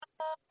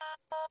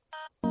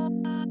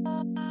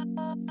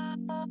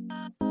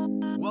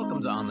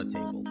Welcome to On the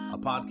Table, a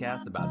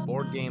podcast about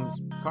board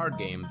games, card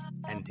games,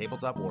 and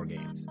tabletop war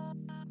games.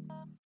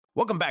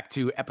 Welcome back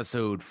to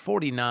episode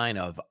 49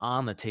 of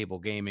On the Table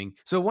Gaming.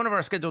 So one of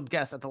our scheduled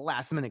guests at the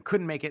last minute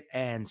couldn't make it,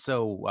 and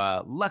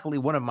so luckily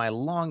one of my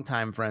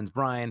longtime friends,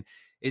 Brian,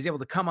 is able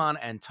to come on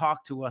and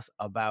talk to us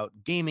about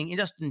gaming and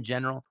just in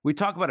general. We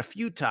talk about a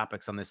few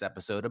topics on this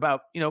episode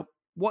about,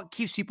 what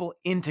keeps people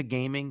into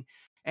gaming.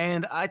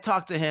 And I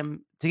talked to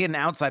him to get an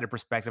outsider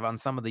perspective on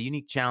some of the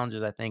unique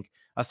challenges I think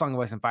A Song of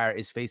Ice and Fire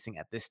is facing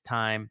at this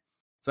time.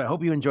 So I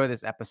hope you enjoy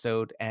this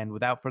episode. And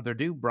without further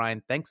ado,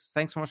 Brian, thanks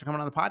so much for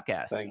coming on the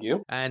podcast. Thank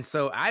you. And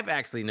so I've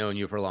actually known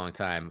you for a long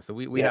time. So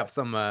we have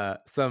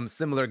some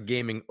similar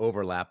gaming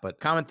overlap. But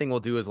common thing we'll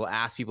do is we'll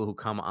ask people who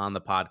come on the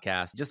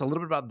podcast just a little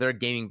bit about their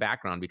gaming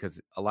background, because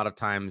a lot of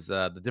times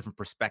the different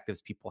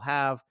perspectives people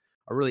have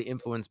are really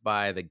influenced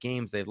by the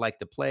games they've liked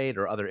to play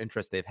or other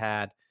interests they've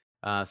had.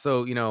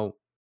 So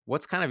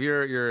what's kind of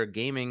your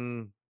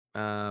gaming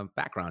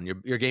background,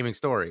 your gaming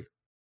story?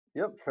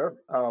 Yep, sure.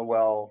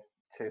 Well,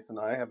 Chase and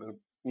I haven't,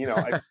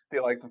 I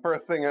feel like the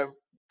first thing I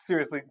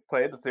seriously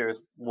played, a serious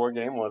war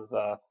game, was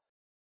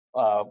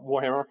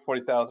Warhammer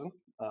 40,000,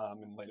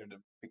 and later to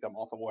become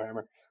also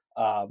Warhammer.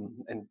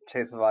 And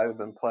Chase and I have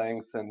been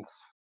playing since,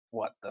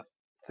 the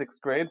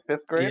 6th grade,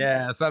 5th grade?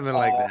 Yeah, something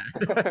like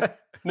that.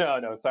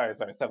 No, sorry,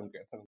 7th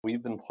grade.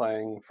 We've been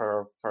playing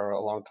for a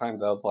long time.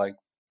 That was like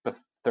before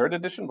 3rd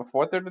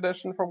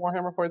edition for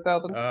Warhammer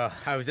 40,000.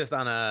 I was just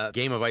on a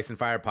Game of Ice and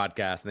Fire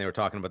podcast, and they were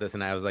talking about this,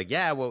 and I was like,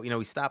 yeah, well,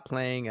 we stopped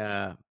playing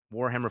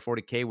Warhammer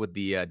 40K with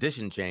the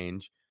edition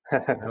change.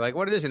 They're like,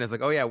 what edition? It's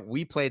like, oh yeah,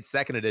 we played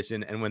 2nd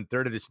edition, and when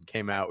 3rd edition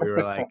came out, we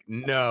were like,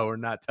 no, we're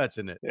not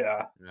touching it.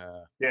 Yeah.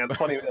 It's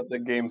funny at the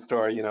game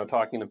store,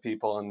 talking to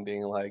people and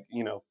being like,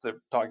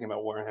 they're talking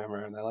about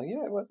Warhammer, and they're like,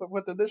 yeah,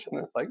 what edition?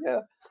 It's like, yeah,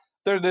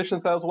 3rd edition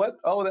sounds what?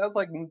 Oh, that's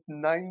like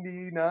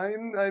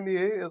 99,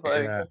 98. It's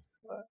like, it's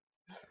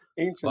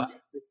ancient. Well,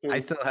 I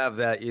still have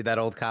that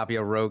old copy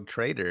of Rogue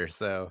Trader,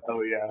 so.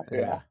 Oh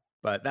yeah.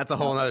 But that's a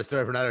whole other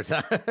story for another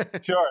time.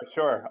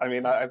 Sure. I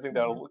mean, I think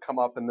that'll come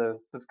up in the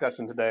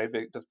discussion today,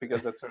 just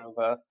because it's sort of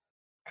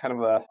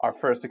our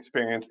first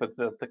experience with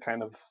the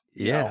kind of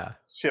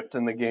shift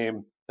in the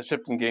game, the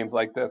shift in games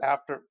like this.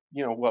 After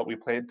we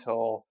played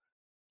till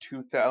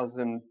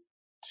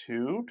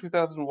 2002,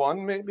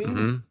 2001 maybe,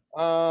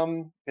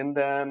 and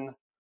then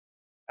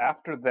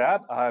after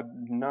that, I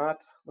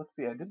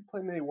didn't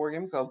play many war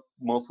games. I was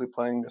mostly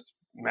playing just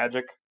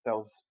Magic. That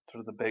was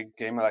sort of the big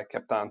game that I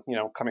kept on,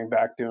 coming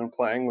back to and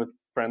playing with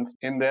friends.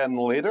 And then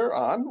a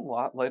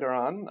lot later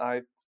on,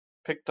 I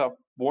picked up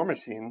War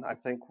Machine, I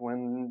think,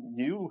 when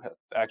you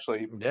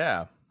actually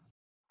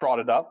brought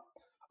it up.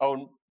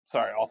 Oh,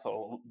 sorry,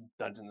 also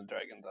Dungeons and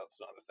Dragons, that's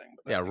another thing.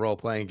 But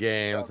role-playing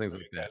games, things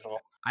like that. Casual.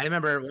 I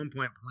remember at one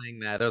point playing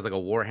that. There was like a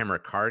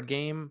Warhammer card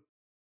game.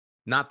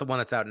 Not the one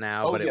that's out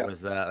now, but it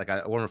was like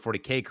a Warhammer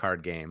 40K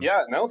card game.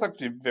 Yeah, and that was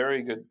actually a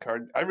very good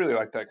card. I really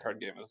liked that card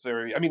game. It was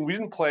we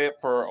didn't play it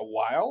for a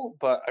while,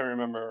 but I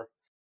remember,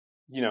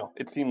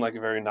 it seemed like a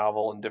very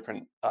novel and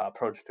different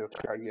approach to a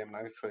card game. And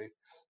I actually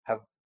have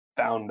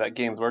found that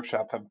Games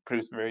Workshop have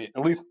produced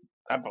at least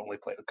I've only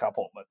played a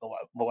couple, but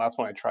the last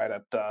one I tried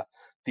at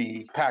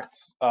the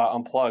PAX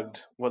Unplugged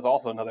was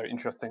also another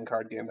interesting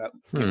card game that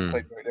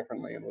played very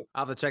differently.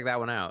 I'll have to check that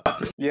one out.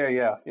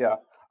 Yeah.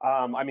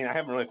 I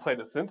haven't really played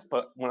it since,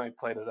 but when I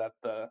played it at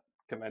the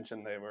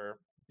convention, they were,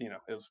 it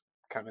was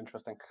kind of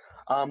interesting.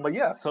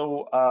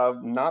 So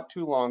not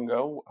too long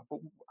ago,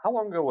 how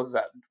long ago was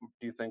that,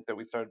 do you think, that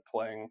we started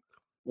playing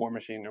War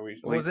Machine? Or it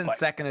was in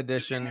 2nd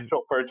edition.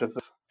 Initial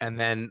purchases. And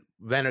then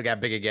it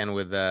got big again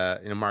with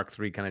Mark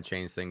III kind of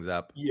changed things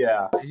up.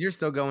 Yeah. And you're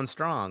still going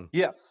strong.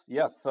 Yes.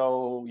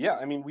 So,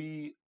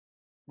 we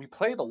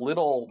played a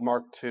little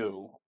Mark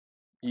II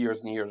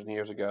years and years and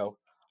years ago.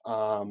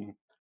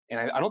 And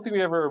I don't think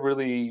we ever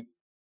really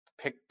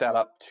picked that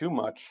up too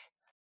much.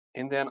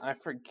 And then I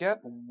forget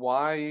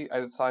why I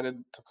decided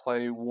to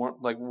play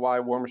why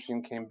War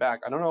Machine came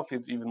back. I don't know if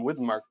it's even with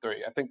Mark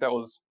III. I think that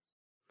was,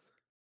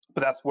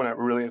 but that's when it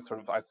really sort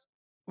of.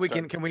 We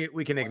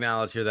can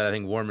acknowledge here that I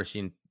think War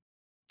Machine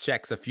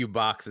checks a few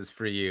boxes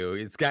for you.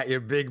 It's got your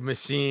big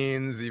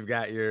machines. You've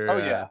got your. Oh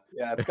yeah.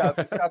 It's got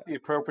the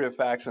appropriate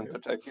factions,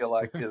 which I feel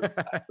like is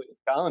actually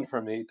a challenge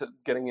for me to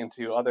getting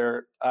into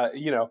other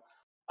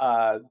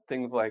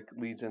things like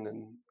Legion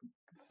and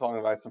Song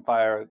of Ice and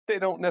Fire. They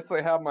don't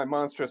necessarily have my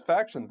monstrous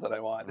factions that I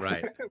want.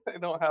 Right. They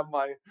don't have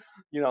my,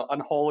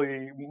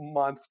 unholy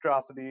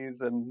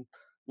monstrosities and,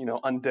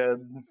 undead.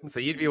 So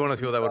you'd be one of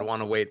those people that would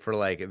want to wait for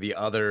like the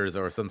Others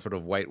or some sort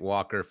of White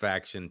Walker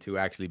faction to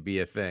actually be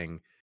a thing.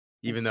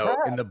 Even though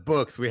in the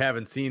books we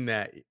haven't seen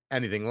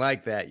anything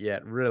like that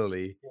yet,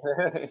 really.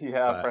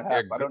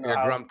 Perhaps. I don't know your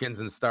how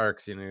Grumpkins and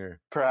Starks,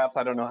 Perhaps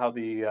I don't know how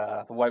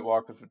the White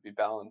Walkers would be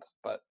balanced,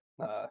 but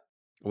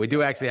we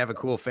do actually have a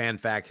cool fan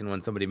faction when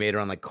somebody made it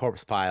on like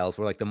corpse piles,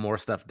 where like the more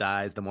stuff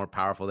dies, the more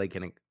powerful they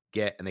can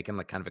get, and they can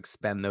like kind of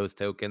expend those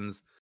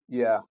tokens.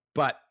 Yeah.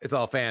 But it's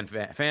all fan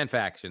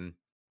faction.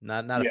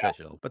 Not Yeah.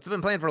 official, but I've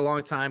been playing for a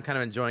long time, kind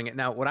of enjoying it.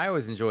 Now, what I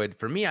always enjoyed,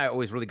 for me, I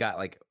always really got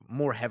like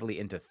more heavily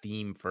into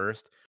theme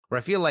first, where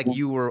I feel like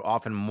you were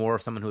often more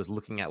someone who was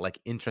looking at like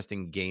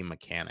interesting game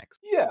mechanics.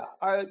 Yeah,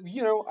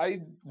 I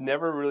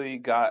never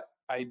really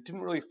I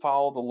didn't really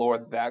follow the lore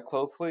that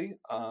closely.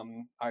 At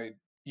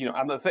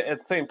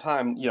the same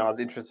time, I was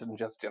interested in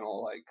just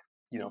general like,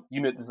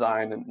 unit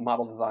design and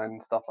model design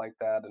and stuff like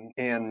that.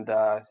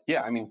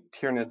 Yeah, I mean,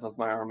 Tyranids was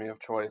my army of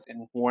choice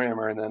in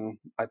Warhammer, and then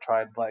I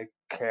tried like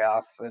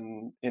Chaos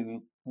and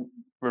in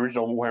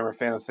original Warhammer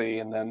Fantasy,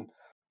 and then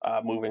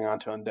moving on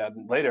to Undead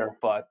later.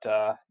 But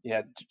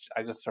yeah,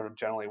 I just sort of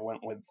generally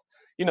went with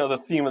the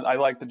theme. I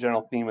like the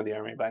general theme of the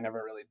army, but I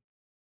never really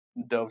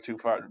dove too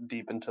far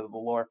deep into the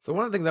lore. So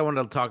one of the things I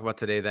wanted to talk about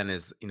today then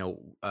is,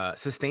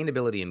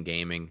 sustainability in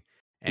gaming.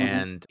 Hmm.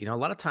 And, a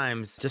lot of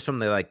times just from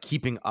the like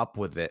keeping up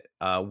with it,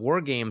 war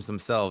games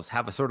themselves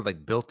have a sort of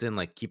like built in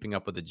like keeping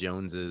up with the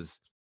Joneses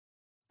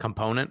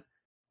component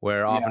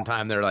where Yeah,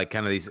 oftentimes they're like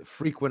kind of these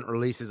frequent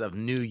releases of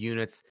new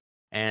units.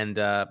 And,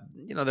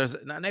 there's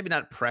maybe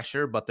not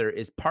pressure, but there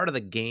is part of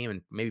the game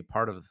and maybe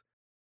part of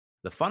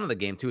the fun of the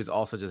game too is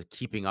also just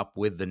keeping up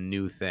with the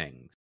new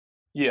things.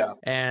 yeah.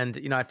 And,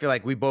 I feel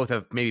like we both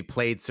have maybe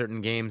played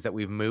certain games that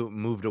we've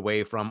moved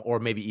away from or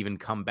maybe even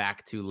come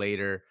back to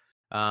later.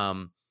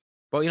 Um,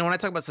 but, when I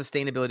talk about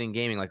sustainability in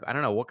gaming, like, I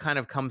don't know, what kind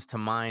of comes to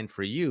mind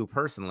for you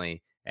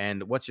personally?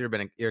 And what's your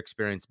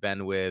experience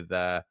been with,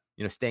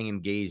 staying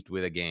engaged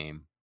with a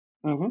game?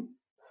 Hmm.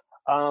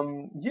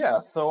 Yeah.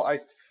 So I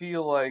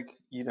feel like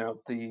I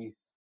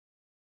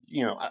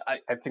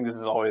think this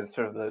is always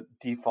sort of the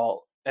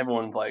default.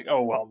 Everyone's like,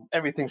 oh well,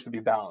 everything should be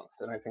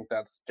balanced, and I think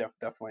that's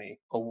definitely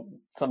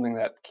something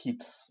that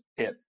keeps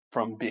it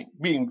from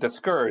being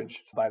discouraged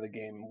by the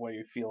game, where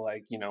you feel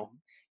like you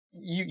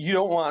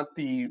don't want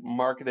the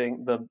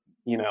marketing, the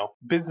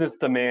business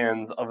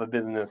demands of a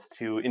business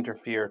to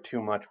interfere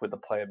too much with the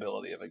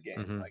playability of a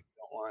game. Hmm. Like you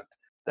don't want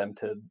them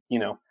to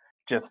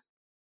just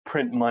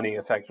print money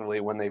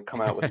effectively when they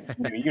come out with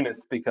new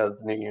units,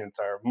 because new units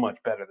are much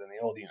better than the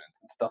old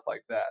units and stuff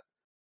like that.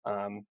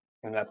 And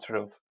that's sort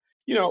of,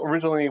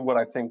 originally what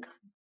I think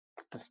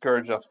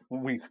discouraged us.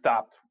 We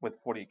stopped with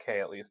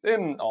 40K at least,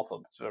 and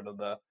also sort of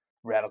the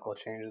radical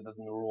changes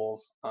in the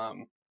rules.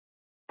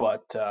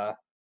 But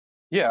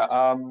yeah,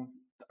 I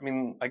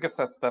mean, I guess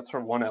that's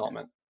sort of one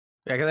element.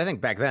 Yeah, because I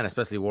think back then,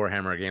 especially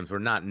Warhammer games, were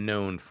not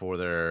known for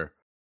their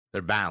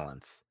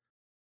balance.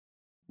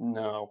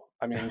 No,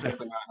 I mean,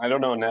 definitely not. I don't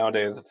know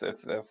nowadays if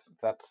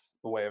that's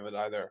the way of it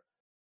either.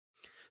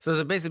 So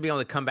to basically be able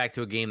to come back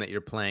to a game that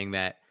you're playing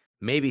that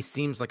maybe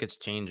seems like it's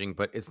changing,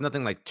 but it's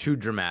nothing like too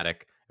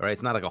dramatic, right?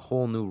 It's not like a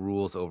whole new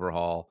rules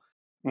overhaul.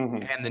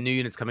 Hmm. And the new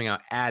units coming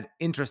out add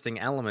interesting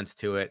elements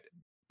to it,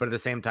 but at the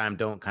same time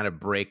don't kind of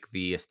break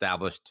the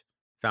established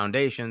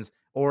foundations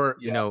or,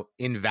 Yeah,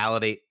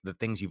 invalidate the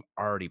things you've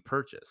already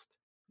purchased.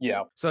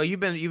 yeah. So you've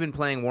been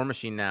playing War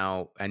Machine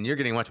now and you're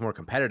getting much more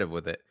competitive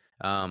with it.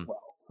 Well,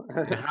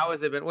 How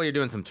has it been? Well, you're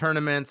doing some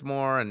tournaments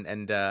more,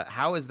 and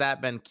how has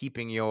that been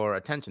keeping your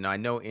attention? Now, I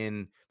know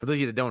for those of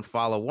you that don't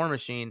follow War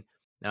Machine,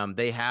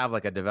 they have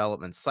like a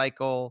development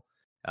cycle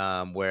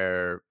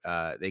where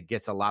it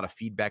gets a lot of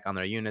feedback on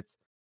their units.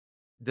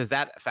 Does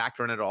that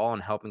factor in at all in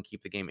helping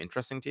keep the game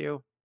interesting to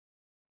you?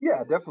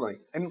 yeah, definitely.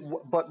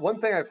 But one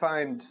thing I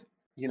find,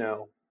 you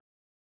know,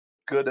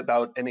 good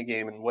about any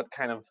game and what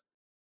kind of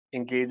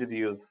engages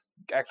you is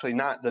actually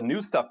not the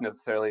new stuff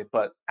necessarily,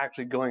 but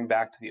actually going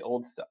back to the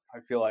old stuff. I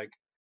feel like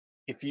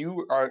if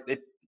you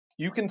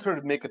can sort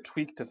of make a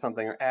tweak to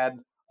something or add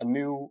a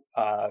new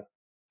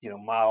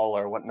model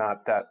or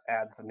whatnot that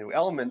adds a new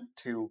element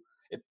to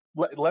it.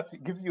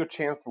 It gives you a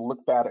chance to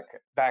look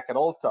back at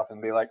old stuff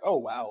and be like, oh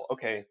wow,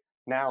 okay,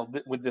 now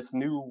with this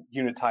new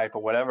unit type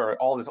or whatever,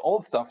 all this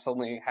old stuff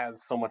suddenly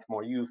has so much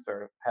more use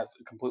or has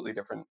a completely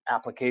different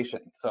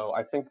application. So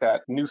I think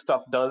that new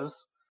stuff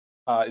does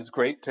is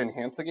great to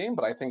enhance the game,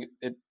 but I think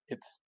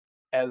it's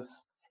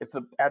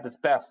at its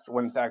best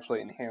when it's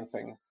actually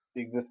enhancing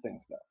the existing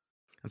stuff.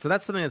 And so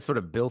that's something that's sort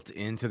of built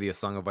into the A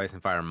Song of Ice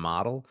and Fire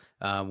model,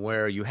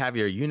 where you have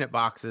your unit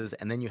boxes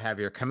and then you have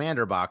your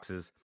commander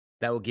boxes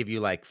that will give you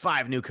like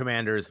 5 new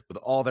commanders with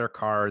all their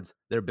cards,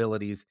 their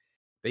abilities.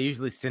 They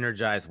usually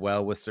synergize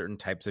well with certain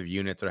types of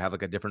units or have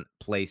like a different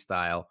play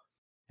style.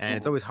 And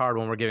it's Mhm. always hard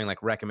when we're giving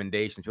like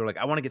recommendations. People are like,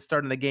 I want to get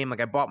started in the game.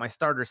 Like, I bought my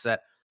starter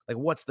set. Like,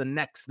 what's the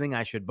next thing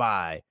I should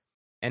buy?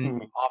 And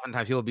Mhm.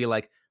 oftentimes people will be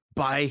like,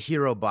 buy a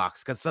hero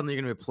box because suddenly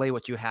you're going to play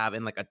what you have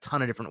in like a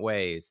ton of different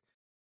ways.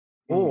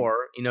 Mhm.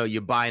 Or,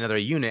 you buy another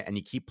unit and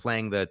you keep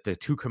playing the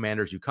 2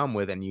 commanders you come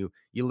with and you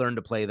learn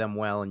to play them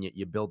well and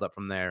you build up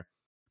from there.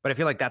 But I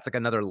feel like that's like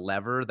another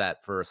lever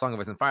that for Song of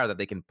Ice and Fire that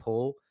they can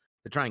pull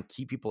to try and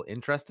keep people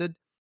interested.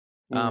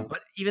 Mhm.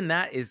 But even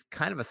that is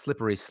kind of a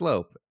slippery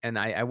slope. And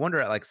I wonder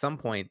at like some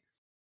point,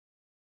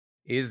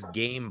 is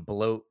game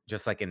bloat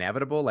just like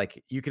inevitable?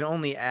 Like you can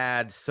only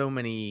add so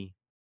many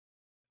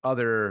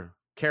other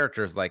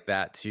characters like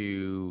that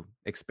to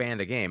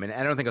expand a game. And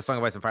I don't think A Song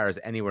of Ice and Fire is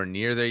anywhere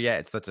near there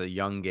yet. It's such a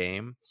young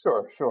game.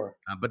 Sure, sure.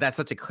 But that's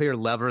such a clear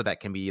lever that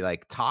can be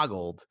like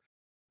toggled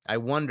I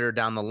wonder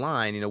down the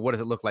line, what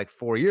does it look like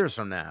 4 years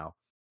from now?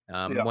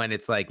 Yeah, When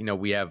it's like,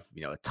 we have,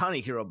 a ton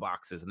of hero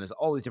boxes and there's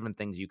all these different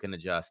things you can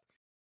adjust.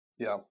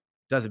 yeah,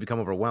 Does it become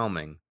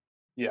overwhelming?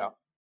 yeah.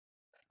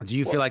 Do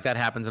you feel Well, like that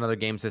happens in other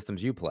game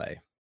systems you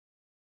play?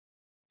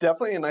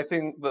 definitely, and I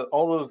think that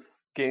all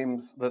those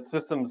games, the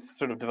systems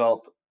sort of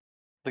develop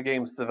the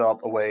games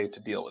develop a way to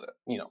deal with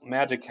it.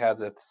 Magic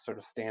has its sort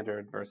of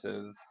standard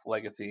versus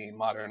legacy,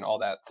 modern, all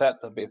that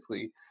set to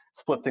basically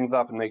split things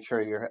up and make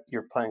sure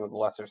you're playing with a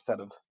lesser set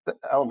of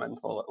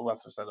elements, a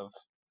lesser set of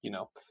you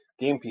know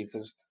game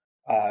pieces.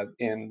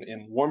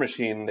 In War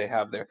Machine, they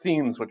have their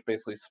themes, which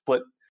basically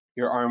split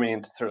your army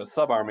into sort of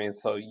sub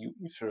armies, so you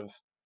sort of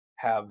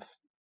have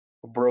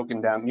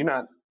broken down. You're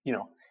not, in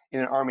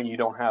an army, you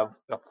don't have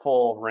a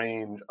full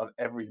range of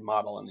every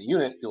model in the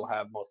unit. You'll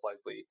have most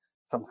likely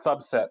some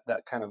subset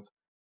that kind of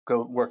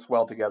works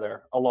well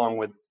together, along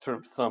with sort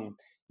of some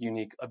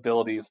unique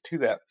abilities to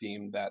that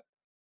theme that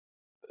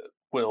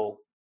will,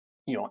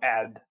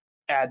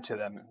 add to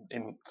them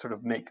and sort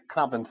of make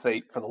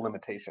compensate for the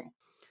limitation.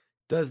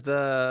 Does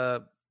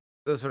those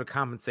sort of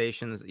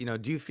compensations,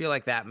 do you feel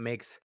like that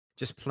makes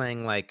just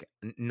playing like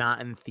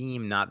not in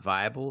theme not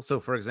viable? So,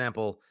 for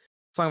example,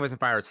 Song of Ice and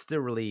Fire is still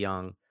really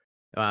young.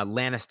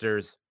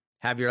 Lannisters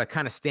have your like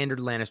kind of standard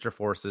Lannister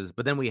forces,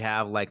 but then we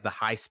have like the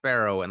High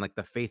Sparrow and like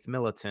the Faith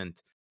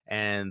Militant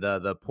and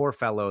the Poor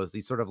Fellows,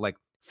 these sort of like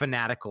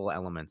fanatical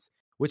elements,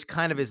 which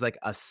kind of is like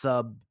a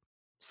sub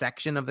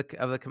section of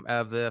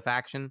the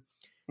faction,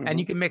 and Hmm.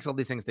 you can mix all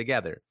these things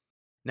together.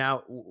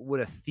 Now, would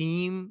a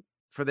theme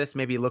for this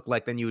maybe look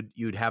like then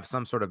you'd have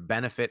some sort of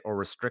benefit or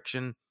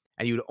restriction,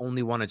 and you'd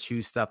only want to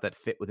choose stuff that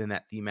fit within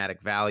that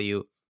thematic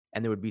value,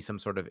 and there would be some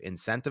sort of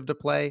incentive to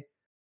play?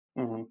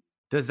 Hmm.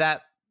 Does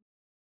that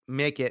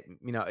make it,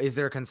 is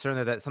there a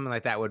concern that something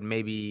like that would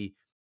maybe,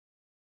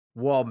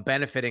 while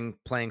benefiting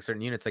playing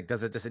certain units, like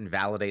does it just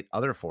invalidate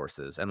other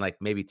forces and like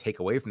maybe take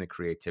away from the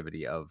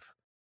creativity of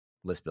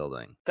list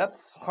building?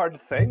 That's hard to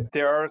say.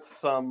 There are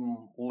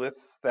some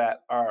lists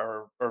that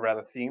are, or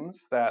rather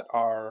themes that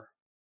are,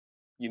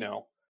 you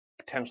know,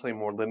 potentially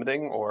more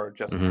limiting or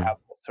just Hmm. have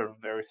a sort of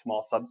very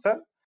small subset.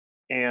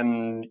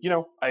 And,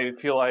 I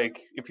feel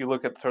like if you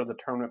look at sort of the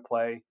tournament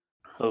play,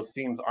 those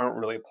themes aren't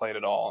really played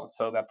at all.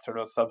 So that's sort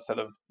of a subset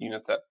of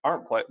units that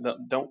aren't played, that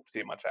don't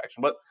see much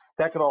action. But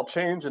that could all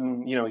change.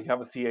 And, you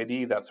have a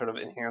CAD that sort of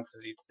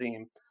enhances each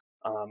theme.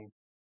 Um,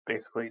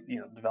 Basically,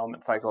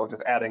 development cycle,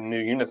 just adding new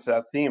units to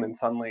that theme. And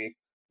suddenly,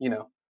 you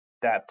know,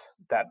 that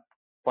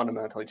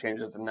fundamentally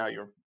changes. And now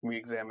you're re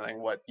examining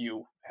what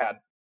you had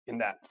in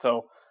that.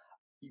 So,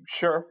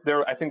 sure,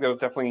 I think there's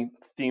definitely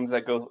themes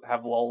that go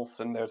have lulls,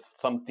 and there's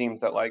some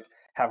themes that like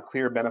have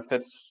clear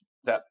benefits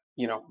that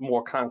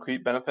more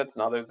concrete benefits,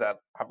 and others that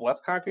have less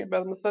concrete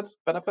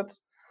benefits.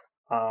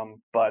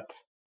 But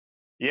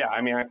yeah,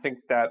 I mean, I think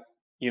that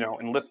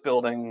in list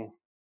building,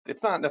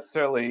 it's not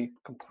necessarily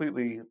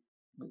completely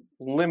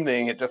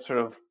limiting. It just sort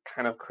of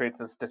kind of creates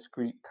this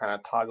discrete kind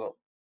of toggle,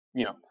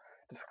 you know,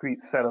 discrete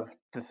set of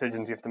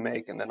decisions you have to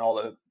make, and then all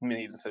the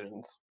mini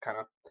decisions kind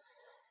of.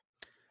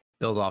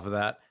 Build off of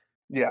that.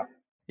 Yeah.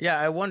 Yeah,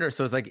 I wonder.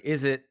 So it's like,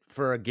 is it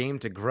for a game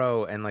to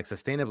grow and like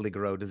sustainably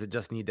grow? Does it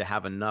just need to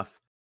have enough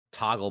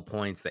toggle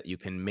points that you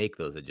can make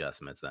those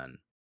adjustments then?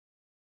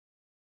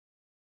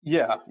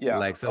 Yeah, yeah,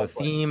 Like, so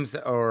hopefully. themes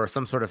or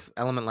some sort of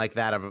element like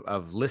that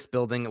of list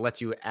building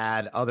lets you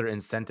add other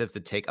incentives to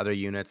take other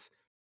units,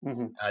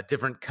 Hmm.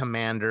 different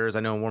commanders. I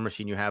know in War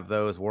Machine you have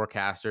those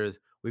Warcasters.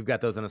 We've got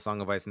those in A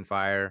Song of Ice and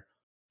Fire.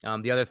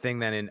 The other thing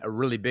then, in a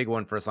really big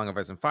one for A Song of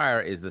Ice and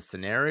Fire, is the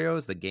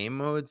scenarios, the game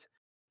modes,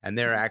 and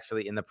they're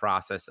actually in the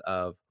process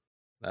of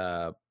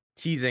uh,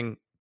 teasing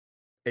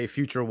a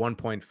future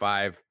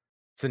 1.5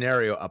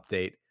 scenario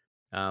update.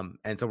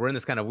 And so we're in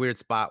this kind of weird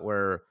spot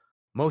where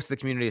most of the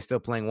community is still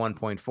playing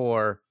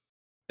 1.4.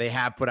 They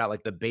have put out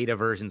like the beta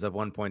versions of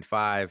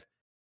 1.5.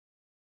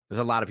 There's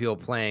a lot of people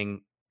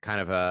playing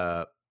kind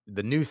of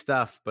the new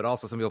stuff, but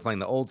also some people playing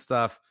the old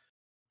stuff.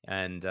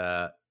 And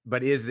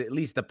but is at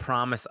least the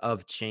promise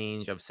of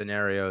change of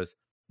scenarios,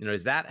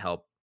 does that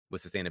help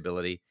with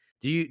sustainability?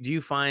 Do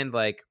you find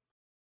like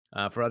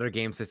for other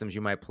game systems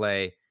you might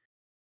play,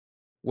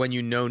 when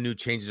new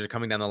changes are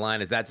coming down the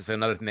line, is that just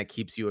another thing that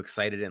keeps you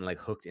excited and like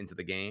hooked into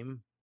the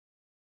game?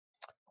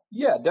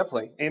 Yeah,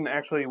 definitely. And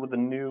actually, with the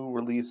new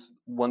release,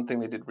 one thing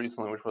they did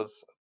recently, which was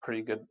a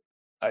pretty good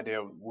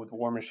idea with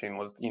War Machine,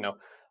 was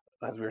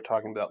as we were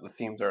talking about, the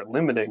themes are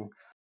limiting.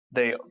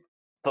 They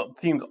the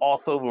themes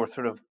also were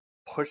sort of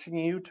pushing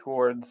you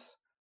towards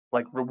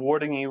like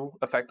rewarding you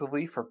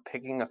effectively for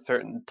picking a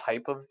certain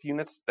type of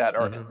units that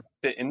are Hmm.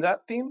 fit in that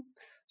theme.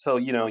 So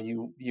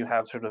you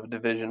have sort of a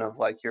division of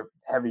like your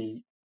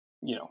heavy,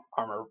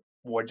 armor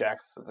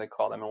warjacks as they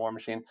call them in War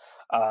Machine,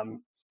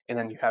 um, and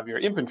then you have your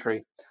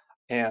infantry,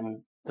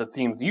 and the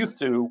themes used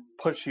to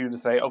push you to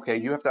say, okay,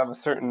 you have to have a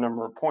certain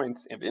number of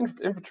points of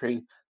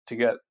infantry to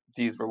get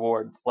these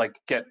rewards, like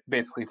get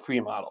basically free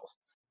models.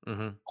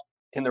 Hmm.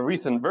 In the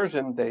recent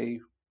version, they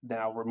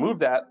now remove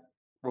that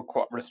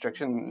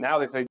restriction. Now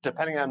they say,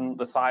 depending on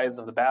the size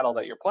of the battle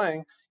that you're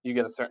playing, you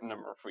get a certain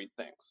number of free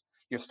things.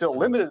 You're still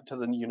limited to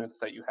the units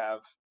that you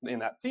have in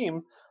that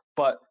theme,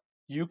 but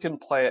you can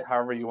play it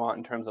however you want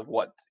in terms of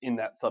what's in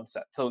that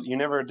subset. So you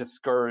never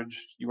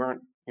discouraged. You're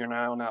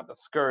now not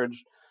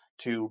discouraged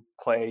to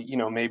play.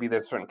 Maybe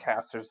there's certain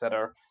casters that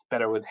are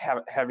better with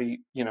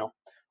heavy,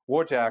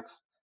 warjacks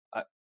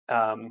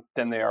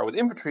than they are with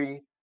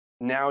infantry.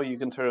 Now you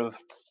can sort of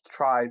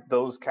try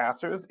those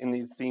casters in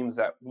these themes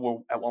that were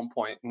at one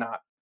point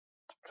not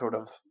sort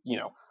of,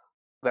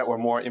 that were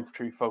more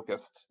infantry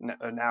focused.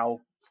 Now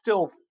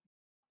still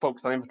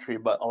focus on infantry,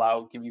 but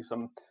give you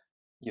some,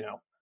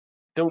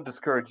 don't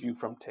discourage you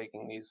from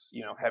taking these,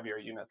 heavier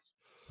units.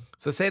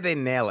 So say they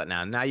nail it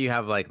now. Now you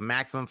have like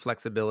maximum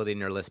flexibility in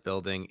your list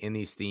building in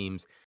these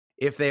themes.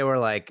 If they were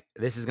like,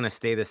 this is going to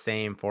stay the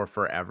same for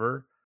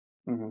forever,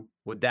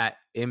 would that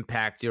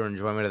impact your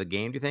enjoyment of the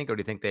game, do you think? Or do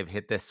you think they've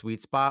hit this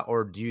sweet spot?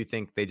 Or do you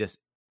think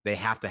they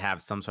have to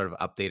have some sort of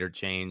update or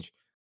change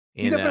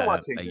in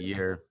a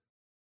year?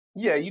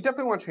 Yeah, you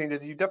definitely want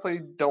changes. You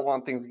definitely don't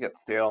want things to get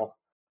stale.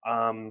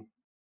 And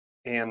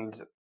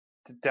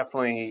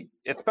definitely,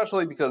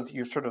 especially because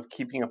you're sort of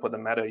keeping up with the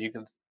meta,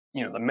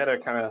 the meta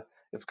kind of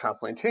is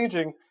constantly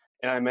changing.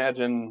 And I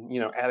imagine,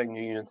 adding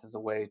new units is a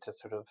way to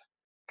sort of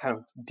kind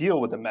of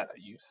deal with the meta.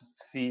 You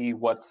see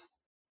what's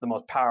the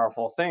most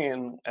powerful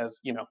thing as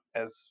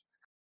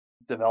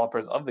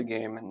developers of the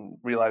game, and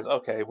realize,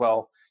 okay,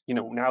 well,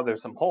 now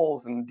there's some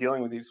holes in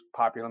dealing with these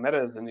popular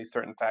metas and these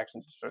certain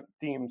factions and certain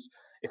themes.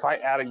 If I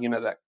add a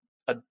unit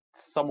that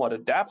somewhat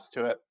adapts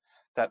to it,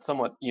 that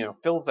somewhat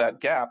fills that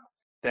gap,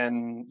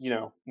 then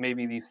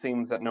maybe these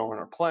themes that no one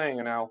are playing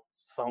are now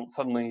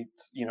suddenly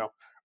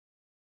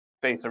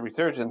face a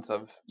resurgence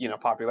of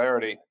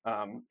popularity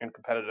and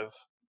competitive,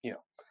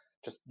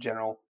 just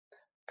general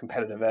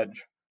competitive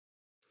edge.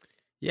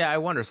 Yeah, I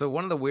wonder. So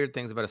one of the weird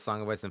things about A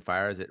Song of Ice and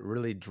Fire is it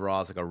really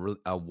draws like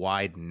a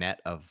wide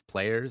net of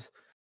players.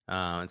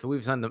 And so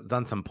we've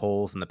done some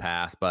polls in the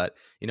past, but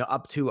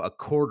up to a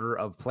quarter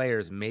of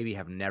players maybe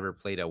have never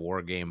played a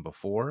war game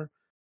before,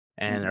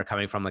 and they're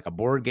coming from like a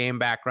board game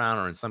background,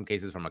 or in some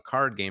cases from a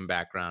card game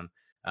background.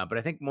 But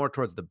I think more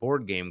towards the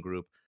board game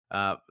group.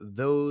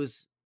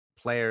 Those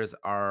players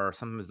are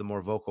sometimes the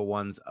more vocal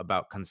ones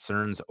about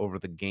concerns over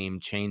the game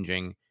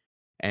changing.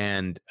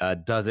 And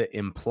does it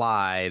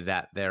imply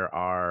that there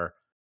are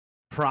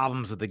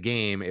problems with the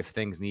game if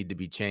things need to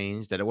be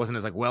changed? That it wasn't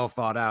as like well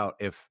thought out.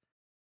 If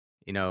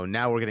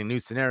now we're getting new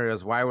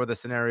scenarios, why were the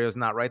scenarios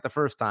not right the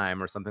first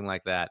time, or something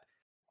like that?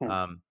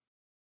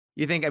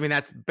 You think? I mean,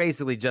 that's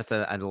basically just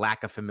a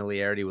lack of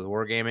familiarity with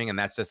wargaming, and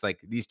that's just like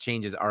these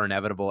changes are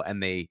inevitable,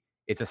 and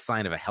it's a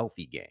sign of a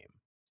healthy game.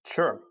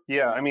 Sure.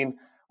 Yeah. I mean,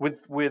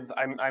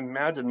 I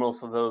imagine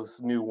most of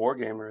those new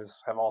wargamers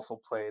have also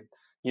played,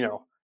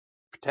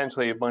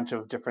 potentially a bunch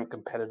of different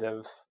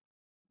competitive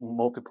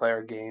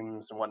multiplayer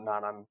games and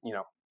whatnot on,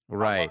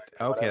 right.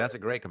 Okay, that's a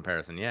great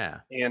comparison. Yeah.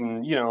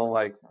 And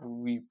like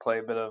we play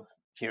a bit of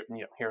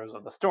Heroes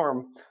of the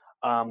Storm.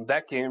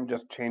 That game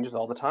just changes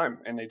all the time,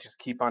 and they just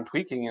keep on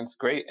tweaking, and it's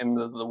great. And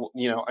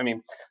I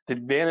mean, the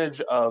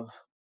advantage of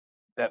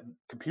that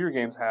video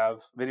games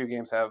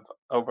have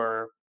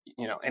over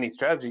any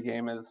strategy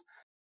game is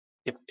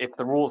if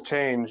the rules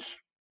change,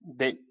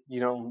 they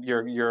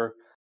your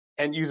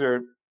end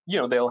user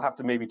they'll have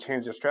to maybe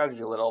change their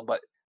strategy a little, but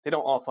they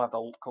don't also have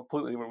to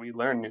completely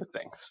relearn new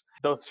things.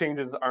 Those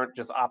changes aren't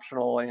just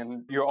optional,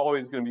 and you're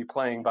always going to be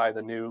playing by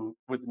with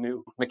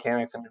new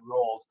mechanics and new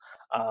rules,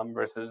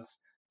 versus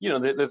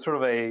there's sort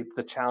of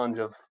the challenge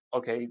of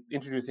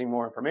introducing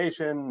more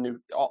information,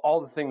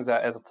 all the things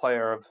that as a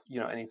player of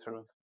any sort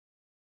of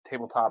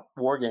tabletop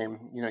war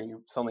game,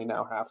 you suddenly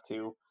now have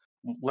to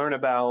learn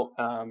about,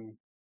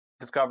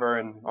 discover,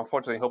 and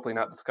unfortunately, hopefully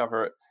not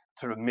discover it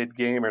sort of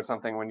mid-game or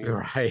something when you're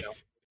right.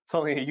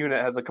 Suddenly a unit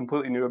has a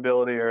completely new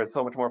ability or is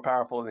so much more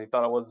powerful than you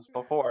thought it was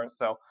before.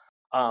 So,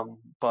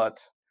 but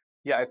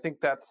yeah, I think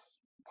that's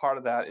part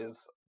of that is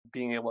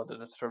being able to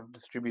just sort of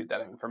distribute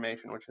that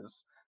information, which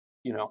is,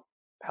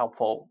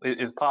 helpful,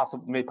 is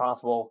made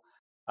possible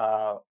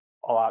a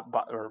lot,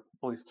 or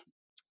at least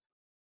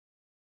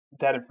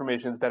that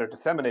information is better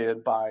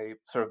disseminated by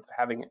sort of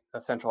having a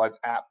centralized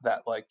app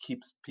that like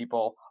keeps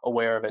people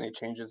aware of any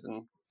changes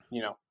and,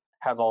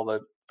 has all the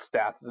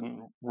stats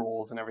and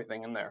rules and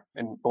everything in there,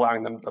 and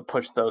allowing them to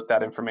push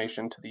that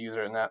information to the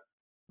user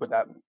through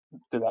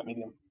that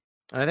medium.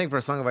 And I think for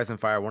A Song of Ice and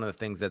Fire, one of the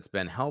things that's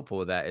been helpful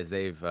with that is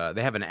they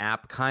have an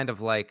app kind of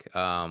like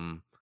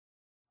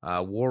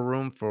War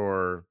Room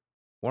for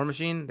War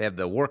Machine. They have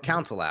the War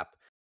Council app,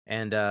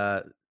 and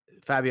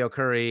Fabio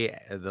Curry,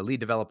 the lead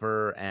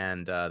developer,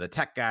 and the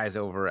tech guys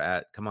over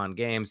at Command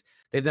Games,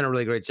 they've done a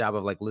really great job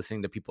of like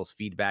listening to people's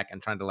feedback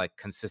and trying to like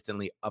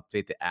consistently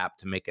update the app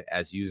to make it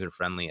as user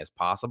friendly as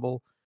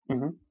possible.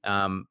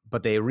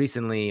 But they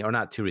recently, or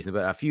not too recently,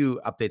 but a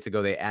few updates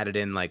ago, they added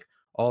in like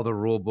all the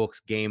rule books,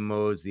 game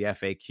modes, the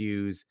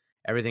FAQs,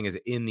 everything is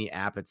in the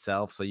app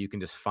itself, so you can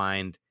just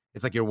find.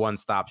 It's like your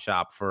one-stop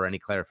shop for any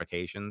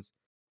clarifications.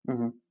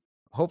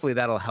 Hopefully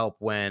that'll help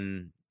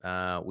when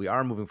we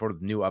are moving forward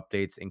with new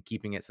updates and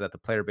keeping it so that the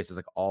player base is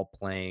like all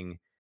playing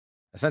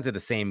essentially the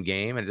same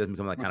game, and it doesn't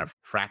become like kind Mhm. of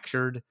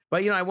fractured.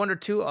 But I wonder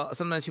too.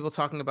 Sometimes people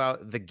talking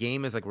about the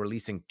game is like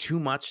releasing too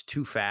much,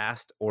 too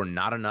fast, or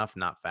not enough,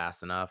 not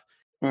fast enough.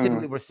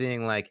 Typically, Mhm. we're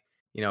seeing like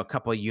a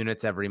couple of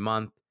units every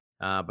month,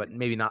 but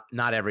maybe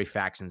not every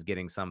faction's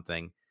getting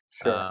something.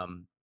 Sure.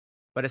 Um,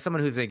 but as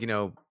someone who's like,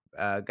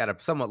 got a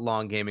somewhat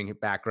long gaming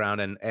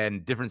background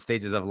and different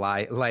stages of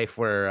life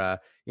where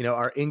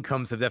our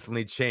incomes have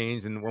definitely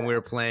changed, and when we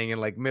were playing in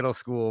like middle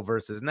school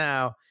versus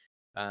now,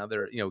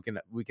 there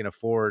we can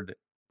afford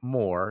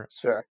more.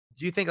 Sure.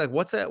 Do you think like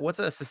what's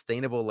a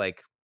sustainable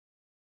like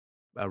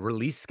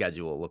release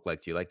schedule look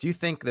like to you? Like, do you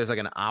think there's like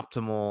an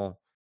optimal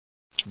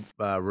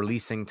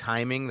releasing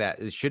timing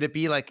should it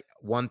be like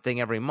one thing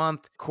every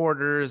month,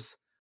 quarters?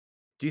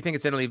 Do you think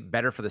it's generally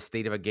better for the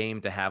state of a game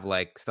to have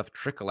like stuff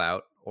trickle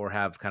out or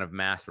have kind of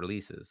mass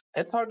releases?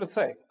 It's hard to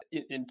say.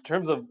 In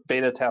terms of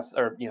beta tests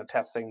or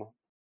testing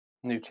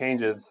new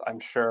changes,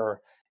 I'm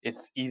sure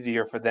it's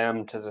easier for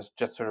them to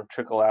just sort of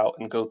trickle out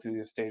and go through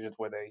these stages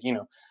where they,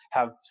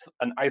 have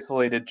an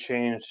isolated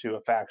change to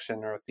a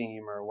faction or a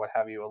theme or what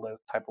have you, a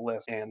list, type of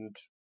list, and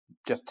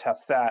just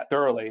test that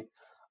thoroughly,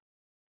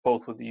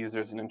 both with the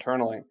users and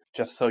internally,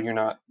 just so you're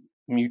not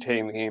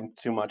mutating the game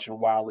too much and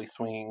wildly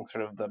swinging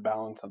sort of the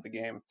balance of the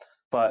game.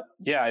 But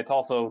yeah, it's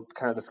also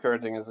kind of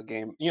discouraging as a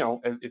game.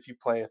 If you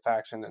play a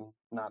faction and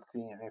not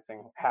seeing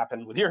anything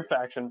happen with your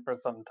faction for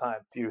some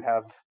time, do you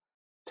have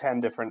 10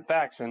 different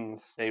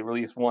factions, they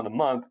release one a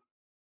month,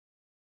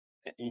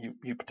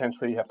 you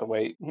potentially have to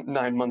wait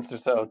 9 months or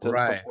so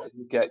Right. before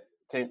you get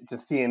to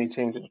see any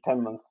changes,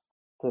 10 months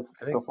I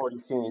think before you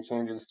see any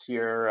changes to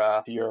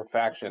your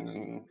faction.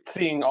 And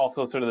seeing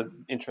also sort of the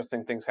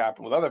interesting things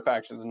happen with other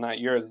factions and not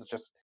yours is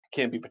just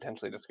can be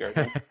potentially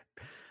discouraging.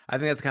 I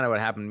think that's kind of what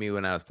happened to me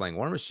when I was playing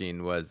War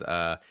Machine was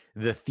the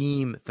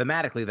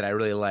thematically that I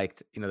really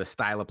liked, the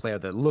style of play,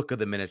 the look of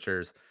the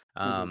miniatures.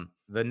 Hmm.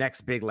 The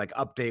next big like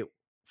update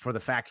for the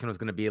faction was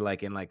going to be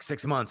like in like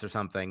 6 months or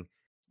something,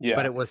 but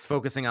Yeah, it was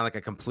focusing on like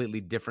a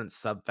completely different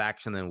sub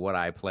faction than what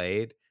I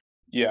played.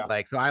 yeah,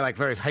 Like, so I like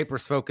very hyper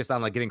focused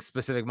on like getting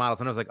specific models,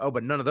 and I was like, oh,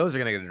 but none of those are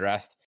going to get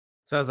addressed.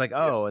 So I was like,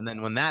 yeah, oh, and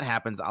then when that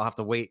happens, I'll have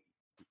to wait,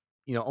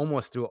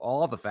 almost through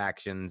all the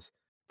factions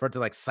for it to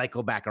like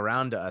cycle back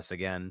around to us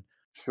again.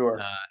 sure.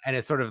 And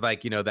it's sort of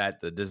like, that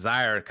the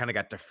desire kind of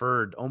got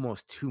deferred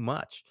almost too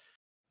much.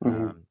 Hmm.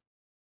 Um,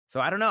 so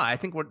I don't know. I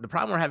think the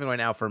problem we're having right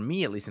now, for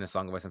me at least, in A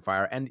Song of Ice and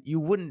Fire, and you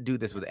wouldn't do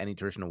this with any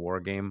traditional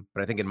war game,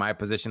 but I think in my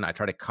position, I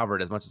try to cover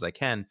it as much as I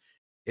can.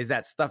 Is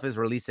that stuff is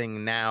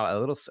releasing now a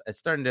little? It's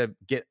starting to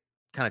get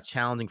kind of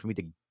challenging for me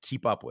to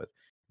keep up with.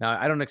 Now,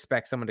 I don't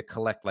expect someone to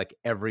collect like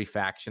every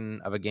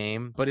faction of a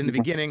game, but in the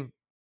beginning,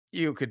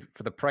 you could,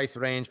 for the price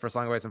range for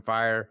Song of Ice and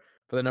Fire,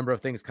 for the number of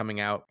things coming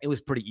out, it was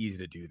pretty easy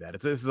to do that.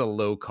 This is a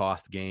low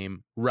cost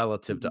game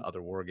relative to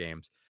other war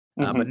games.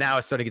 But Hmm. now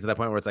it's starting to get to that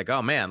point where it's like,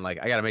 oh man, like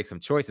I got to make some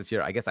choices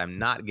here. I guess I'm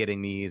not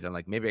getting these, and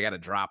like maybe I got to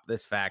drop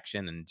this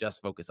faction and just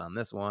focus on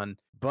this one.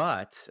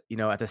 But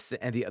at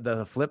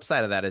the flip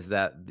side of that is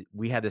that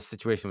we had this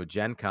situation with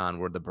Gen Con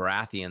where the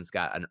Baratheons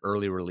got an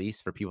early release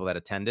for people that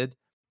attended,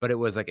 but it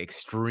was like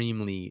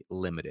extremely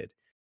limited.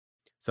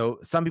 So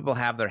some people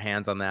have their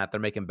hands on that. They're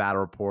making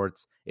battle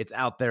reports. It's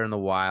out there in the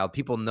wild.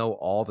 People know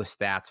all the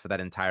stats for that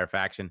entire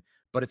faction,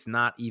 but it's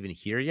not even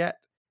here yet.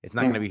 It's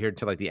not going to Hmm. be here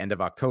until like the end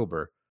of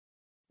October.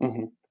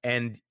 Hmm.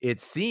 And it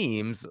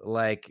seems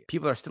like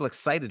people are still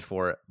excited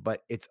for it,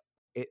 but it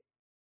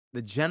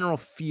the general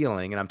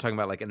feeling, and I'm talking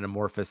about like an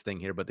amorphous thing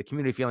here, but the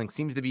community feeling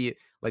seems to be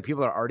like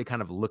people are already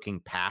kind of looking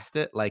past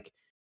it. Like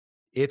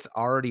it's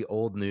already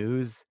old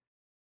news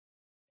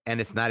and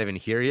it's not even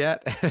here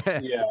yet.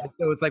 Yeah, And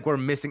so it's like we're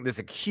missing this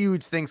like,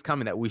 huge things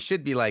coming that we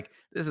should be like,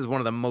 this is one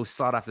of the most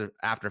sought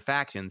after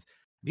factions.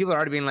 People are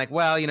already being like,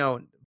 well,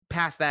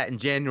 past that in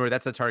January,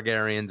 that's the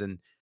Targaryens, and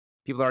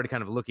people are already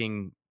kind of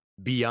looking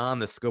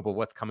beyond the scope of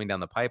what's coming down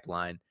the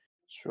pipeline. Uh,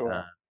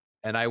 sure.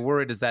 and I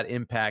worry, does that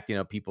impact,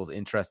 people's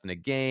interest in a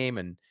game,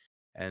 and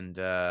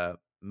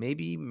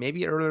maybe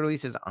early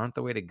releases aren't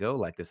the way to go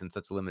like this in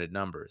such limited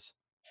numbers.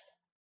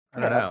 I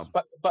don't know.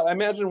 Perhaps, but I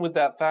imagine with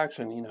that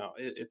faction,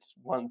 it's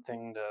one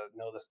thing to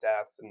know the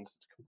stats and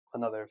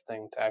another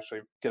thing to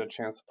actually get a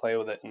chance to play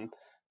with it and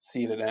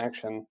see it in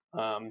action.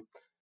 And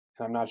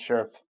I'm not sure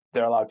if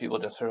there are a lot of people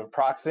just sort of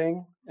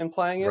proxying and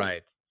playing it,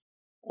 Right.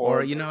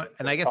 Or, or they're just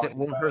and sort I of guess it talking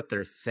won't about it. hurt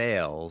their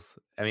sales.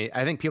 I mean,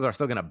 I think people are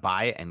still going to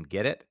buy it and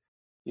get it.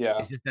 Yeah.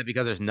 It's just that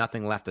because there's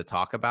nothing left to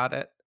talk about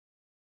it,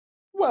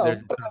 there's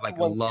Well, but sort of then like a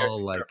once you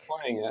lull, actually start like,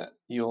 playing it,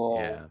 you'll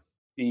yeah,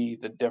 see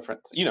the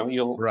difference.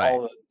 You'll right.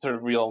 all the sort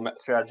of real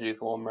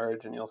strategies will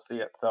emerge, and you'll see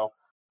it. So,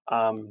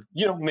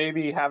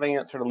 maybe having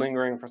it sort of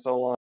lingering for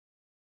so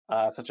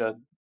long, such a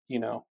you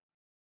know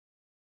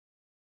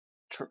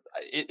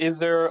is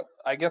there,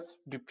 I guess,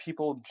 do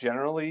people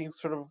generally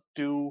sort of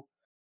do,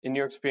 in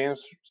your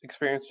experience,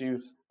 do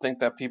you think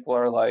that people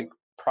are like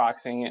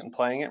proxying it and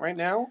playing it right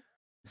now?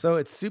 So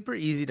it's super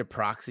easy to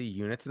proxy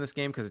units in this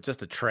game because it's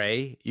just a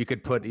tray. You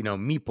could put,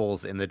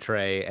 meeples in the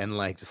tray and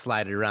like just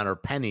slide it around, or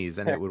pennies,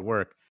 and it would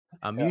work.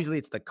 Yeah. Usually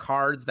it's the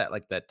cards that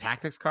like the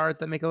tactics cards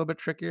that make it a little bit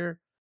trickier.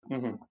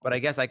 But I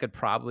guess I could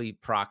probably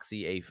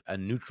proxy a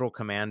neutral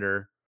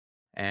commander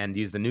and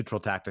use the neutral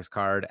tactics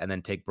card and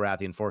then take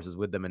Baratheon forces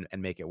with them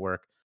and make it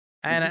work.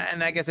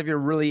 And I guess if you're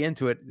really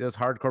into it, those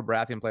hardcore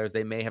Baratheon players,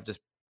 they may have just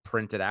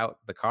printed out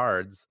the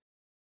cards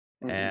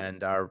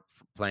and are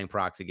playing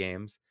proxy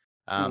games.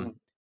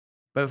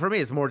 But for me,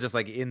 it's more just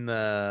like in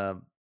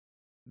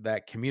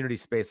that community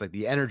space, like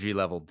the energy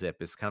level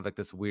dip is kind of like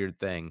this weird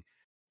thing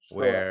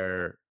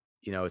where,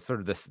 it's sort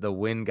of the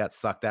wind got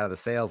sucked out of the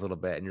sails a little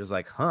bit and you're just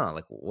like,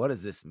 like, what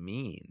does this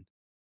mean?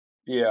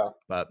 Yeah.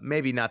 But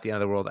maybe not the end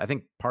of the world. I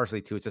think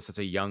partially too, it's just such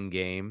a young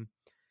game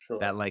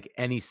that like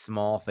any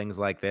small things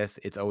like this,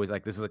 it's always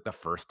like, this is like the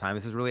first time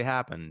this has really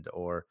happened.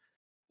 Or,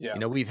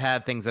 we've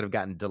had things that have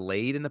gotten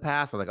delayed in the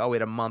past. We're like, oh, we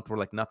had a month where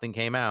like nothing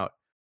came out.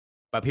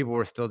 But people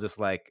were still just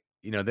like,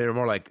 they were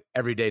more like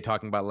every day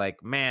talking about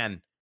like,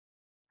 man,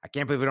 I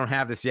can't believe we don't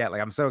have this yet.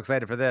 Like, I'm so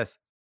excited for this.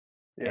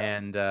 Yeah.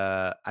 And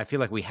I feel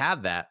like we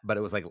had that, but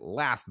it was like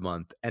last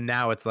month. And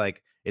now it's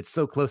like, it's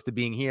so close to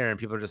being here. And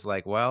people are just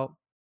like, well,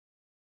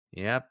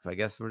 yep, I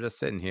guess we're just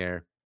sitting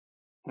here.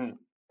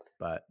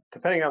 But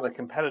depending on the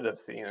competitive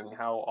scene and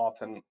how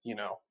often,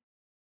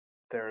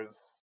 there's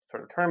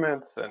sort of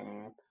tournaments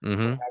and what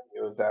have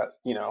you, is that,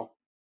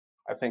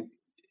 I think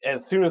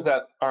as soon as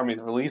that army is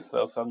released,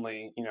 though,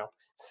 suddenly,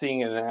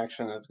 seeing it in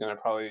action is going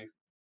to probably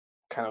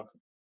kind of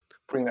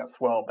bring that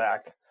swell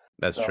back.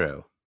 That's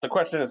true. The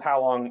question is,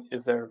 how long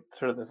is there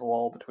sort of this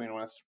lull between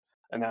when it's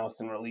announced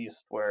and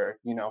released where,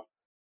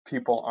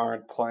 people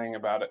aren't playing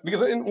about it?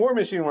 Because in War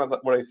Machine,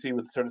 what I see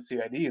with sort of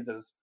CIDs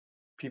is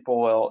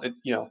people will,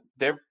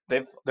 there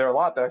are a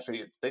lot that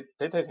actually, they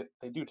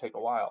do take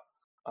a while.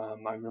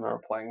 I remember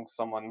playing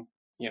someone,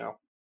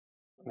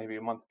 maybe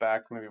a month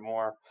back, maybe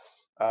more,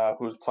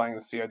 who was playing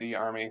the CID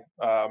army,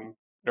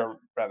 or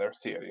rather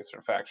CID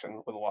sort of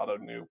faction with a lot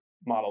of new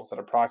models that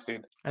are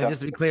proxied. And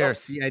just to be clear,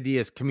 CID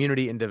is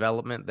community in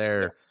development.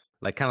 They're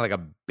like kind of like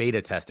a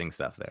beta testing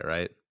stuff there,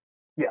 right?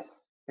 Yes,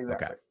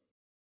 exactly. Okay.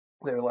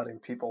 They're letting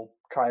people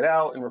try it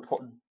out and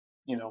report,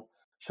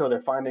 show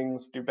their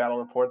findings, do battle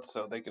reports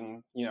so they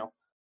can,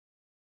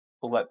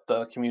 let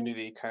the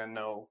community kind of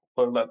know,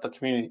 or let the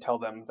community tell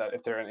them that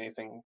if there's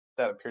anything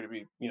that appear to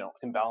be,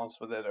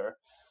 imbalanced with it or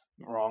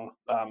wrong,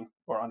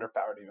 or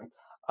underpowered even.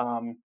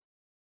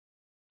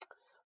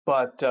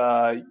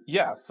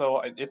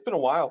 So it's been a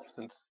while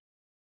since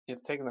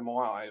it's taken them a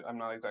while. I'm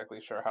not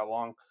exactly sure how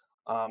long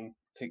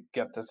to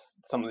get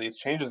some of these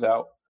changes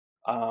out.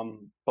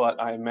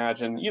 But I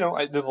imagine,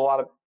 there's a lot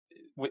of,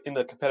 in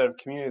the competitive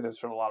community, there's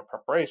sort of a lot of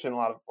preparation, a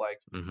lot of like,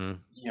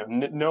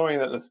 knowing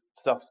that this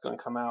stuff is going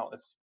to come out.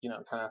 It's,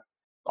 kind of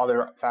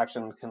other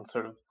factions can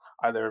sort of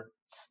either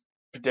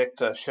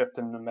predict a shift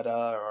in the meta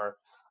or,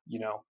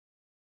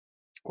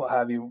 what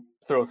have you,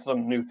 throw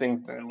some new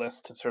things in their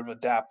list to sort of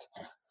adapt.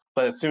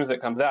 But as soon as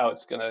it comes out,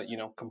 it's going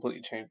to,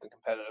 completely change the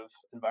competitive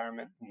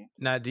environment.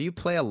 Now, do you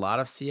play a lot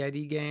of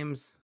CID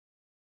games?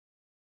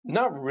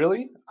 Not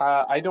really.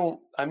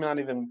 I'm not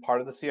even part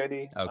of the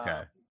CID.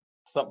 Okay.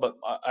 But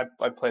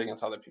I played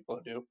against other people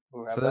who do.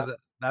 Who have that.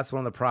 That's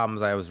one of the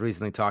problems I was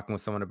recently talking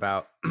with someone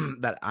about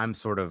that I'm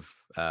sort of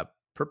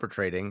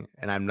perpetrating,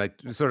 and I'm like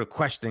sort of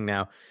questioning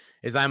now.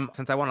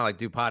 Since I want to like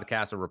do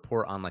podcasts or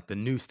report on like the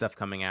new stuff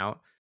coming out.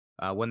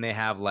 When they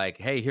have like,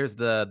 hey, here's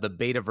the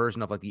beta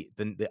version of like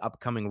the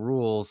upcoming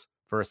rules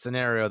for a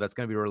scenario that's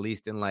going to be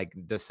released in like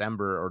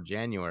December or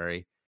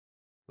January.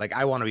 Like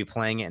I want to be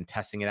playing it and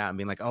testing it out and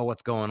being like, oh,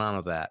 what's going on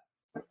with that?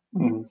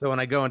 So when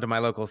I go into my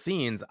local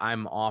scenes,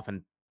 I'm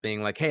often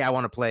being like, hey, I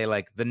want to play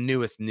like the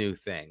newest new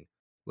thing.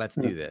 Let's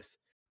do this.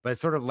 But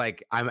it's sort of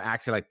like I'm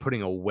actually like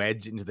putting a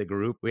wedge into the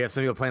group. We have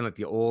some people playing like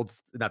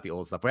not the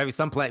old stuff. We have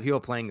some people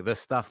playing the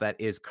stuff that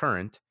is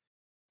current.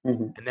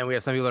 And then we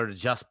have some people that are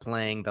just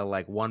playing the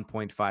like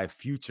 1.5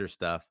 future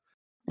stuff.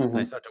 And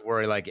I start to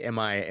worry, like, am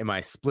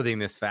I splitting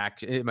this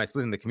faction? Am I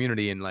splitting the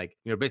community and like,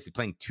 basically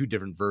playing two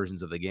different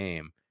versions of the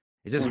game?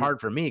 It's just hard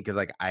for me because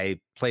like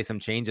I play some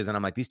changes and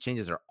I'm like, these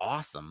changes are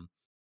awesome.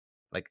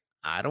 Like,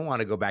 I don't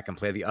want to go back and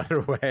play the other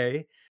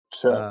way.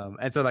 Sure.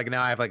 And so like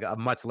now I have like a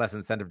much less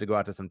incentive to go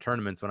out to some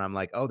tournaments when I'm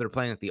like, oh, they're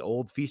playing like the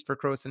old Feast for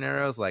Crow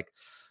scenarios. Like,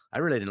 I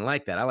really didn't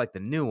like that. I like the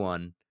new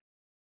one.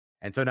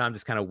 And so now I'm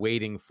just kind of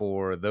waiting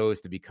for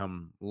those to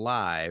become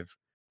live.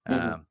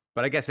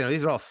 But I guess,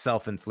 these are all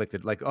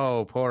self-inflicted, like,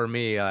 oh, poor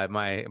me.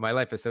 My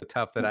life is so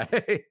tough that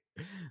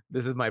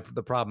this is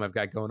the problem I've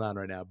got going on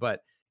right now. But,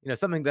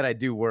 something that I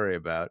do worry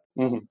about.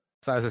 So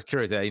I was just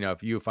curious that,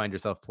 if you find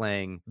yourself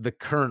playing the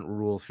current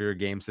rules for your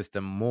game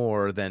system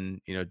more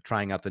than,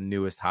 trying out the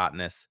newest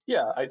hotness.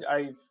 Yeah,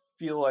 I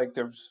feel like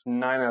there's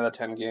 9 out of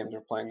 10 games are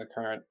playing the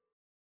current.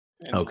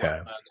 Okay.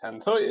 11 out of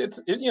 10. So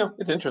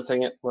it's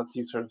interesting. It lets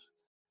you sort of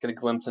get a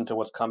glimpse into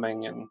what's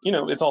coming, and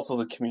it's also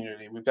the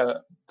community. We've got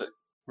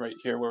right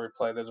here where we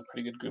play. There's a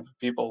pretty good group of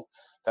people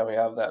that we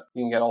have that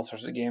you can get all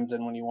sorts of games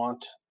in when you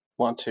want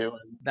to.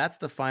 That's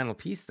the final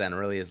piece. Then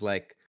really is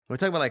like when we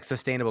talk about like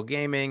sustainable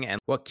gaming and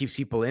what keeps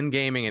people in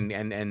gaming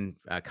and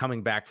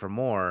coming back for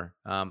more.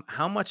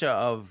 How much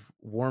of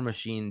War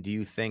Machine do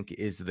you think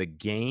is the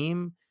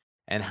game,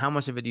 And how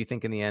much of it do you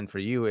think in the end for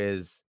you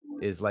is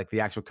like the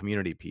actual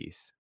community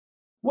piece?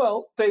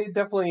 Well, they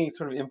definitely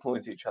sort of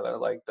influence each other.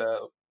 Like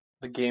the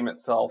game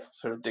itself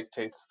sort of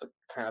dictates the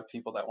kind of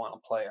people that want to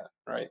play it,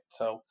 right?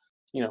 So,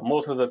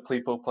 most of the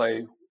people who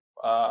play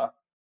uh,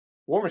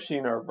 War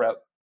Machine are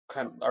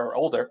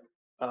older,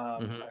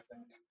 Mhm. I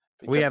think,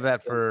 We have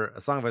that because for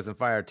A Song of Ice and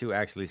Fire too,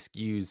 actually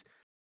skews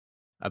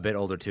a bit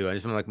older too. I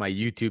just want like my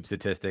YouTube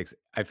statistics.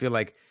 I feel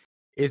like,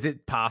 is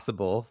it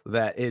possible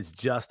that it's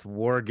just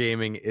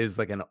wargaming is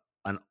like an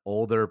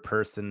older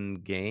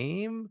person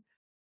game?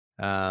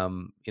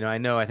 I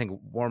know I think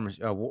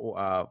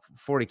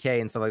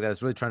 40K and stuff like that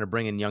is really trying to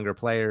bring in younger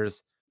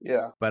players,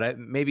 yeah, but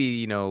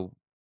maybe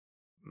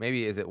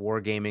is it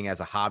wargaming as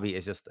a hobby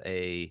is just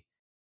a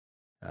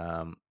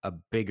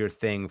bigger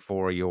thing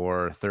for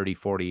your 30,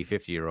 40,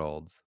 50 year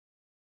olds.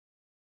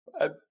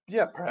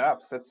 yeah,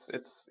 perhaps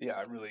it's yeah.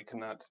 I really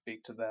cannot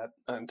speak to that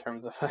in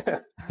terms of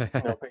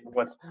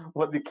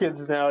what the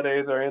kids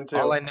nowadays are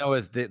All into. I know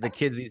is the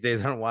kids these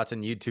days aren't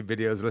watching YouTube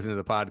videos, listening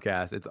to the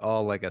podcast. It's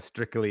all like a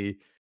strictly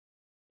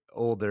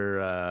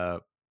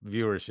older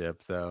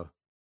viewership. So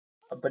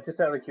But just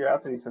out of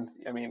curiosity, since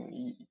I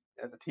mean,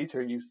 as a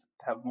teacher, you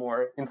have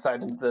more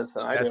insight into this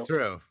than I that's do.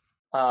 true.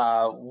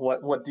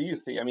 What do you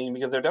see? I mean,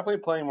 because they're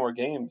definitely playing more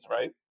games,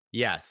 right?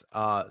 Yes,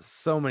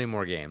 so many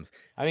more games.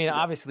 I mean, Yeah,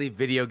 obviously,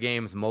 video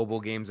games, mobile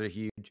games are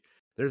huge.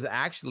 There's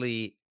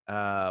actually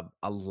a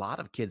lot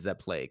of kids that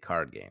play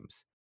card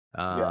games.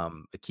 yeah,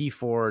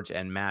 Keyforge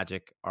and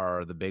Magic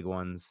are the big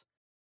ones.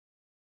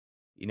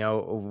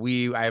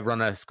 I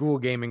run a school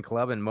gaming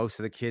club, and most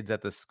of the kids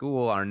at the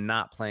school are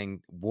not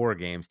playing war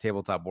games,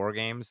 tabletop war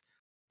games.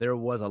 There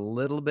was a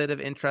little bit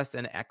of interest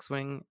in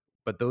X-Wing,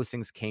 but those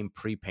things came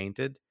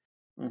pre-painted.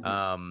 hmm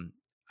Um,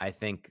 I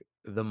think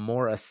the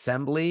more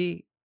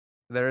assembly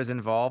there is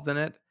involved in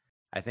it,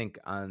 I think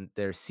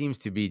there seems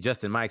to be,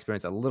 just in my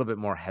experience, a little bit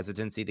more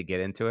hesitancy to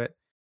get into it.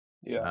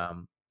 yeah,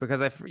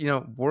 Because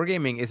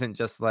wargaming isn't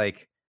just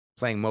like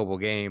playing mobile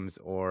games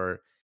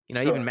or,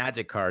 even sure,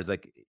 Magic cards.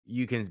 Like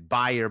you can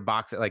buy your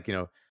box, like,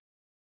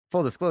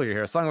 full disclosure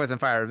here, A Song of Ice and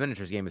Fire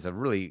miniatures game is a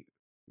really,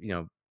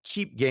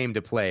 cheap game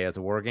to play as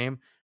a war game,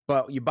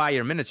 but you buy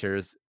your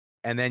miniatures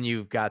and then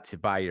you've got to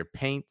buy your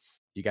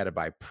paints, you got to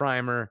buy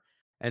primer.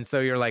 And so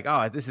you're like,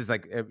 oh, this is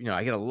like,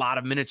 I get a lot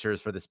of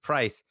miniatures for this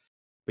price,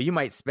 but you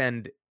might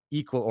spend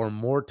equal or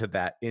more to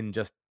that in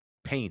just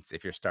paints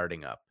if you're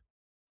starting up.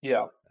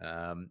 yeah,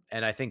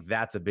 And I think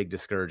that's a big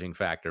discouraging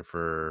factor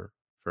for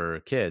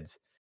kids.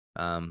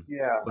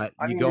 yeah. But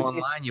I you mean, go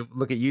online, you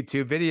look at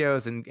YouTube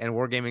videos and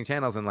wargaming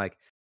channels, and like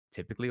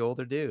typically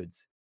older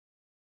dudes.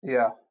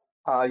 yeah,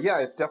 yeah.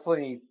 It's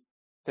definitely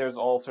there's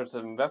all sorts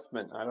of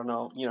investment. I don't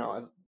know,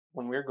 as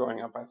when we were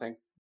growing up, I think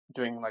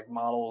doing like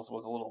models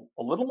was a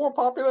little more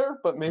popular,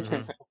 but maybe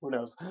Mhm. who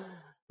knows?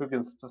 Who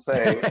can to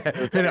say it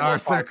was In any our more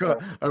circle,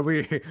 popular? are we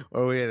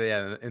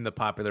in the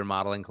popular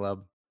modeling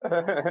club?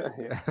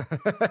 Yeah.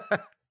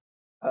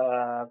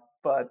 Uh,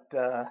 but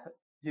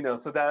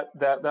so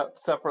that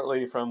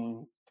separately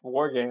from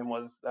war game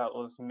that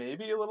was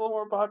maybe a little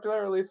more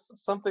popular, at least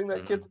something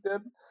that kids Mhm.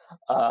 did.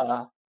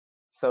 Uh,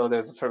 so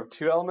there's sort of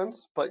two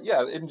elements, but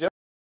yeah, in general,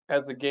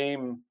 as the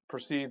game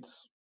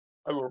proceeds,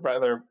 or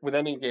rather with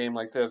any game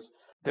like this,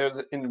 there's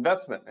an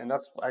investment, and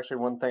that's actually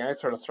one thing I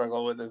sort of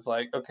struggle with is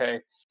like,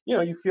 okay,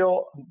 you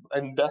feel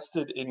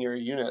invested in your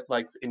unit,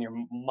 like in your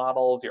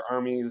models, your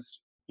armies.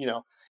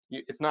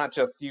 It's not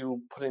just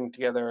you putting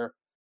together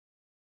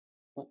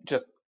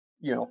just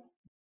you know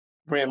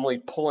randomly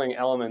pulling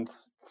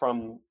elements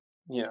from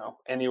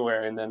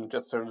anywhere and then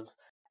just sort of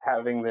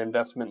having the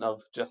investment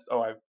of just,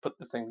 oh, I've put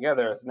this thing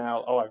together. It's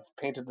now, oh, I've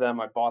painted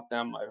them, I bought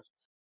them, I've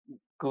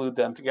glued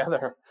them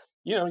together.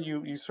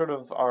 You sort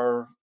of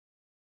are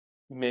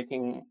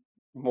making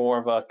more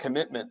of a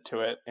commitment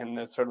to it, and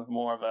there's sort of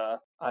more of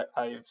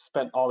I've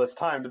spent all this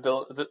time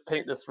to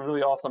paint this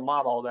really awesome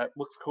model that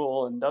looks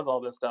cool and does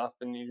all this stuff,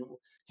 and you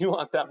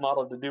want that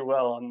model to do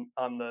well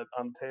on the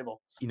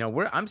table.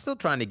 I'm still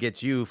trying to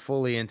get you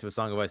fully into A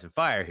Song of Ice and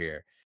Fire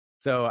here.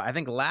 So I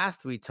think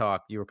last we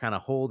talked, you were kind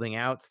of holding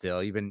out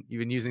still. You've been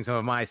using some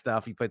of my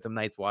stuff. You played some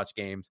Night's Watch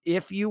games.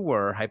 If you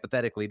were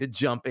hypothetically to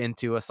jump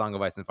into A Song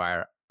of Ice and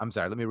Fire, I'm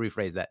sorry, let me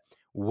rephrase that.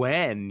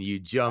 When you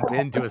jump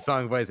into A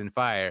Song of Ice and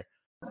Fire,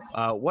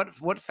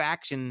 what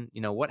faction,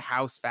 what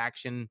house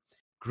faction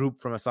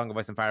group from A Song of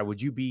Ice and Fire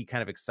would you be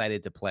kind of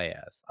excited to play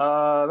as?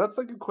 That's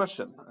a good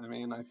question. I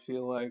mean, I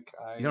feel like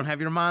You don't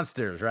have your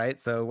monsters, right?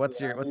 So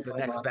yeah, I what's need the my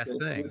next best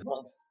monsters. thing?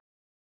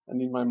 I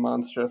need my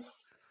monstrous,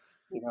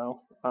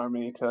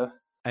 army to.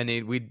 I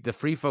mean, the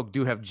free folk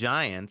do have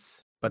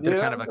giants, but they're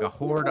Yeah, kind of like a that's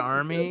horde good.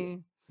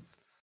 army.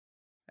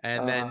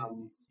 And then,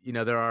 Um,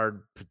 there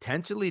are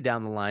potentially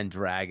down the line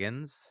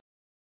dragons.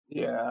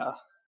 yeah,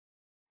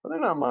 but they're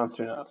not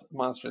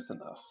monstrous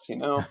enough.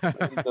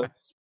 Maybe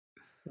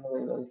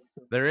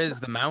There is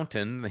the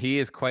mountain. He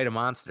is quite a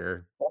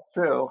monster. that's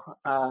true.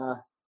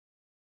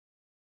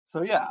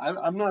 So yeah,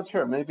 I'm not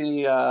sure.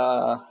 Maybe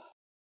I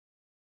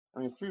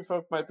mean, free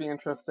folk might be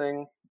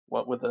interesting.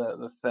 What with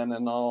the thin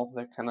and all,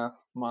 they're kind of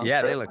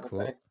Yeah, they monstrous, look aren't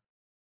they? cool.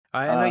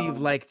 I know you've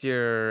liked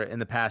in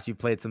the past, you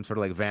played some sort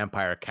of like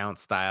vampire count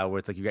style where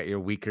it's like you got your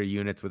weaker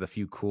units with a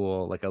few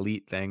cool, like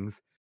elite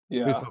things. Free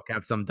Yeah, Folk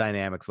have some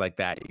dynamics like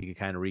that you can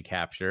kind of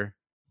recapture.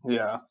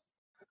 yeah,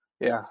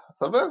 yeah.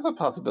 So there's a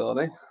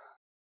possibility.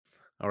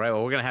 All right.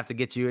 Well, we're going to have to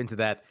get you into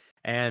that.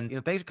 And,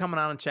 thanks for coming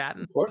on and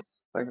chatting. Of course.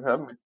 Thank you for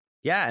having me.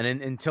 Yeah.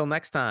 And until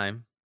next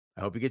time,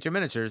 I hope you get your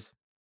miniatures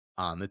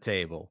on the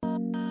table.